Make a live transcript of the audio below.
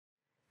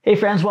Hey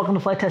friends, welcome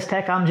to Flight Test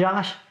Tech. I'm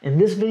Josh. In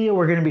this video,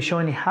 we're going to be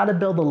showing you how to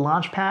build the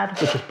launch pad,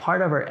 which is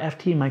part of our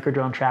FT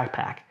microdrone track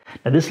pack.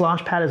 Now this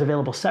launch pad is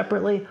available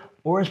separately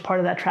or as part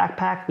of that track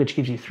pack, which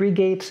gives you 3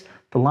 gates,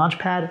 the launch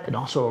pad, and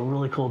also a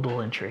really cool dual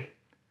entry.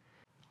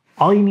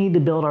 All you need to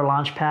build our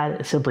launch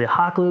pad is simply a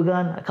hot glue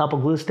gun, a couple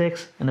glue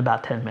sticks, and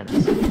about 10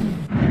 minutes.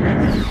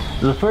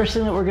 So the first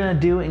thing that we're going to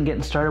do in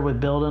getting started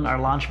with building our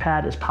launch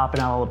pad is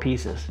popping out all the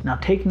pieces. Now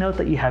take note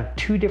that you have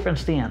 2 different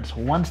stands.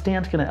 One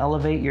stand's going to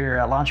elevate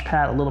your launch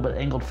pad a little bit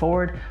angled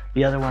forward,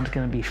 the other one's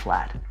going to be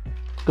flat.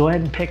 Go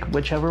ahead and pick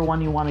whichever one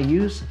you want to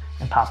use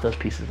and pop those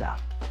pieces out.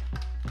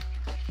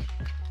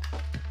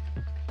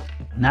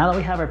 Now that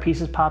we have our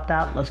pieces popped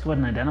out, let's go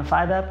ahead and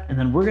identify them, and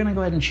then we're going to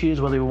go ahead and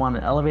choose whether we want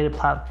an elevated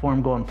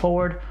platform going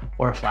forward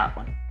or a flat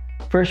one.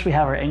 First, we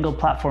have our angled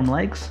platform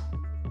legs.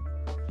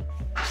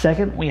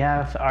 Second, we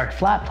have our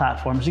flat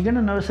platforms. You're going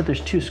to notice that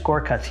there's 2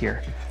 score cuts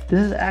here. This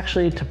is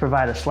actually to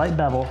provide a slight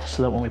bevel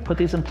so that when we put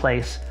these in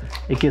place,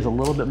 it gives a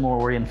little bit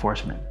more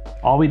reinforcement.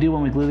 All we do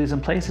when we glue these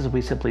in place is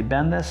we simply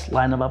bend this,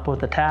 line them up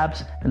with the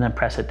tabs, and then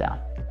press it down.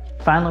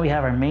 Finally, we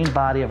have our main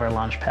body of our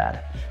launch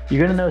pad. You're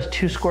going to notice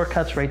 2 score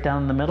cuts right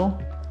down in the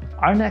middle.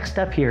 Our next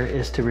step here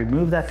is to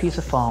remove that piece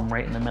of foam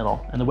right in the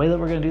middle. And the way that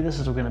we're going to do this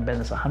is we're going to bend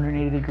this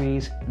 180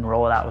 degrees and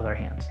roll it out with our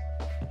hands.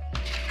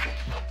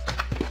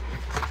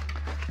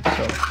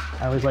 So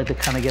I always like to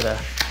kind of get a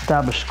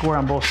established score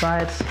on both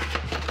sides.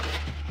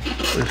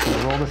 We're just going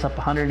to roll this up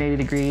 180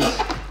 degrees.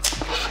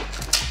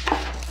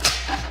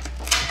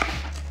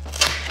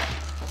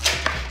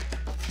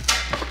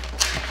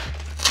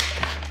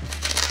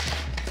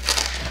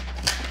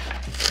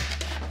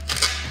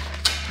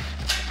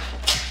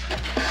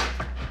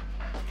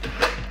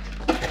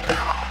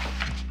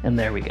 And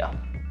there we go.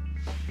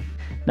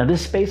 Now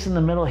this space in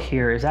the middle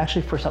here is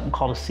actually for something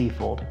called a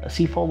C-fold. A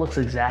C-fold looks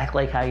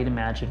exactly like how you'd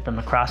imagine from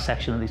the cross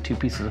section of these 2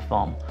 pieces of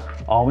foam.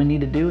 All we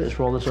need to do is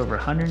roll this over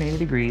 180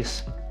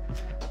 degrees,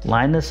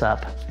 line this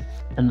up,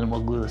 and then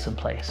we'll glue this in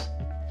place.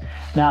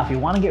 Now if you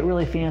want to get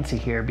really fancy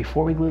here,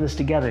 before we glue this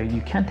together,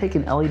 you can take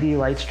an LED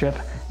light strip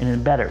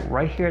and embed it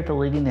right here at the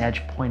leading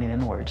edge pointing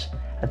inwards.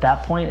 At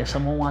that point, if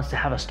someone wants to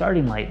have a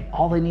starting light,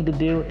 all they need to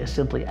do is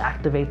simply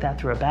activate that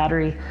through a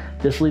battery.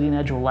 This leading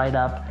edge will light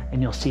up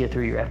and you'll see it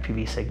through your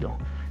FPV signal.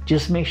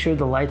 Just make sure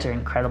the lights are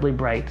incredibly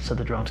bright so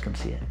the drones can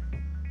see it.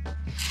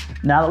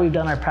 Now that we've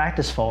done our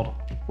practice fold,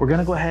 we're going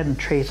to go ahead and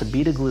trace a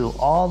bead of glue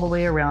all the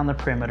way around the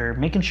perimeter,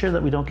 making sure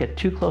that we don't get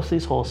too close to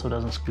these holes so it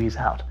doesn't squeeze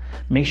out.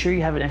 Make sure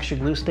you have an extra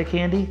glue stick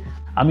handy.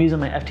 I'm using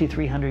my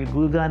FT300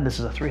 glue gun. This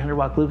is a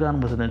 300-watt glue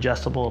gun with an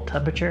adjustable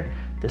temperature.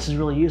 This is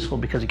really useful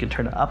because you can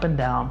turn it up and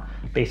down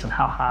based on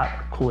how hot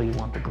or cool you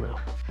want the glue.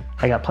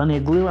 I got plenty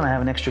of glue and I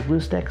have an extra glue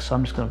stick, so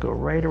I'm just going to go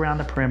right around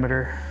the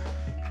perimeter.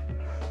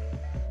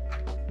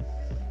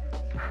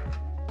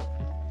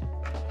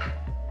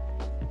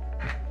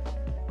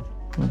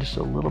 And just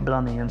a little bit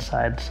on the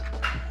insides.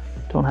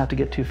 Don't have to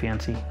get too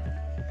fancy.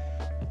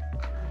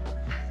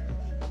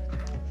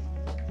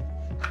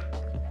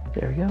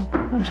 There we go.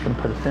 I'm just going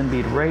to put a thin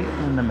bead right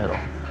in the middle.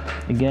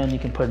 Again, you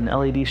can put an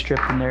LED strip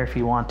in there if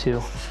you want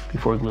to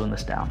before gluing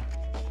this down.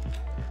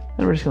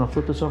 Then we're just going to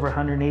flip this over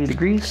 180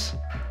 degrees.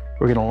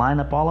 We're going to line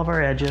up all of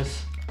our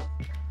edges,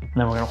 and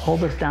then we're going to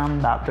hold this down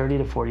about 30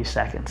 to 40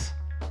 seconds.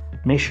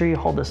 Make sure you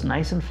hold this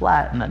nice and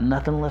flat and that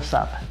nothing lifts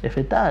up. If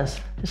it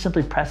does, just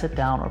simply press it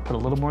down or put a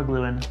little more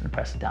glue in and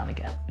press it down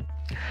again.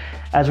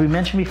 As we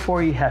mentioned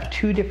before, you have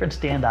 2 different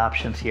stand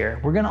options here.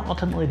 We're going to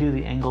ultimately do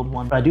the angled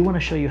one, but I do want to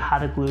show you how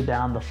to glue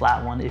down the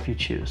flat one if you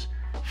choose.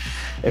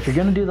 If you're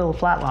going to do the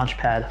flat launch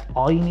pad,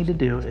 all you need to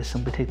do is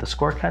simply take the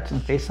score cuts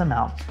and face them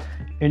out.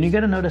 And you're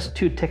going to notice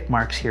 2 tick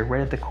marks here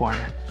right at the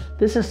corner.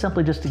 This is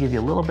simply just to give you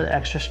a little bit of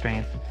extra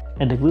strength.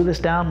 And to glue this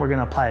down, we're going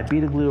to apply a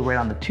bead of glue right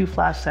on the 2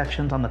 flat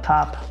sections on the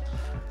top.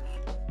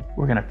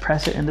 We're going to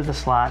press it into the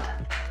slot,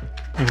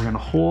 and we're going to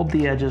hold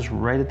the edges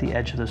right at the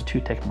edge of those 2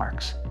 tick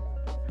marks.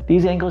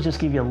 These angles just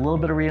give you a little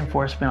bit of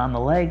reinforcement on the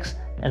legs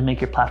and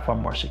make your platform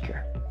more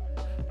secure.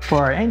 For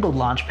our angled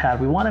launch pad,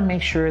 we want to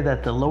make sure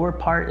that the lower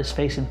part is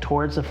facing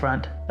towards the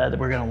front that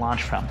we're going to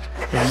launch from.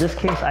 And in this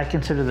case, I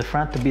consider the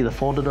front to be the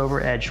folded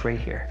over edge right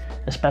here,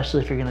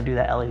 especially if you're going to do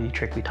that LED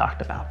trick we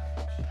talked about.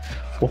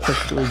 We'll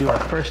quickly do our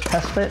first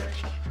test fit.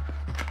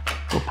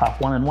 We'll pop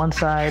one on one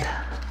side,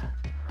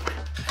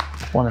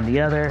 one on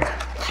the other,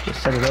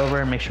 just set it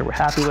over and make sure we're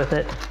happy with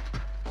it.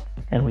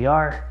 And we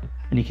are.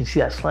 And you can see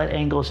that slight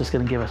angle is just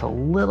going to give us a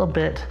little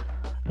bit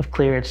of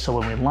clearance, so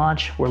when we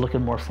launch, we're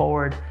looking more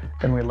forward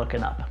than we're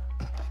looking up.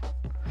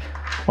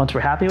 Once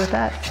we're happy with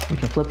that, we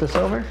can flip this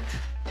over,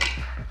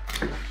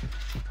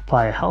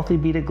 apply a healthy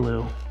bead of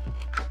glue,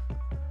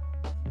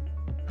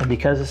 and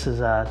because this is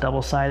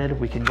double-sided,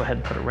 we can go ahead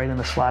and put it right in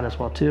the slot as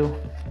well too,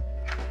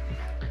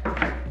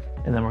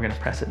 and then we're going to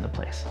press it into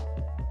place.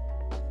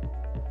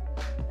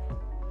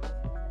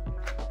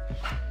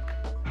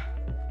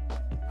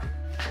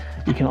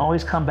 You can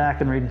always come back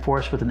and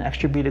reinforce with an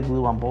extra bead of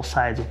glue on both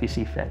sides if you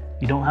see fit.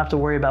 You don't have to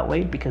worry about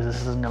weight because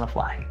this isn't going to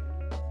fly.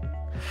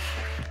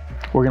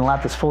 We're going to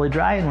let this fully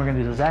dry and we're going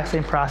to do the exact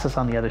same process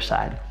on the other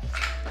side.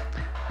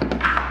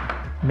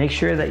 Make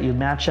sure that you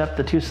match up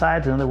the two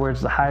sides. In other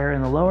words, the higher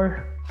and the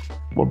lower.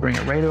 We'll bring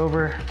it right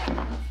over.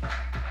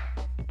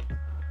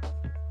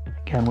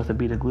 Again, with a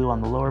bead of glue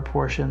on the lower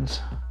portions,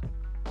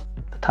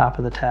 the top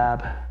of the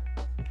tab.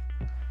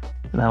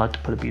 And I like to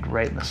put a bead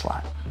right in the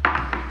slot.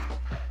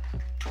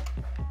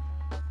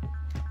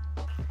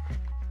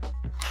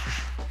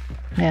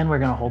 And we're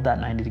gonna hold that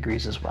 90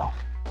 degrees as well.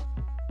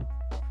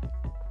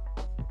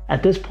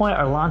 At this point,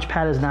 our launch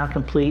pad is now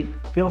complete.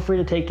 Feel free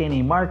to take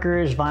any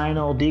markers,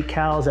 vinyl,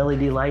 decals,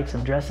 LED lights,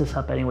 and dress this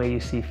up any way you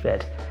see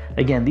fit.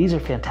 Again, these are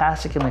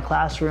fantastic in the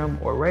classroom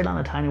or right on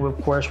a Tiny Whip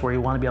course where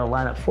you want to be able to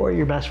line up 4 of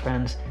your best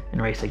friends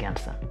and race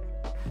against them.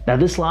 Now,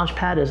 this launch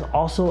pad is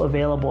also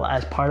available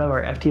as part of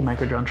our FT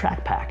Micro Drone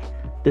Track Pack.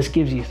 This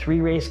gives you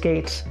 3 race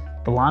gates,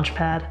 the launch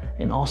pad,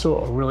 and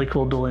also a really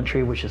cool dual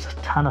entry, which is a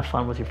ton of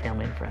fun with your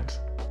family and friends.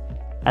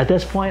 At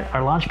this point,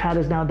 our launch pad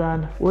is now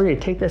done. We're ready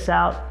to take this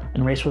out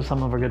and race with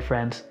some of our good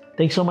friends.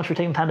 Thanks so much for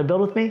taking the time to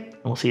build with me,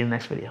 and we'll see you in the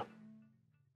next video.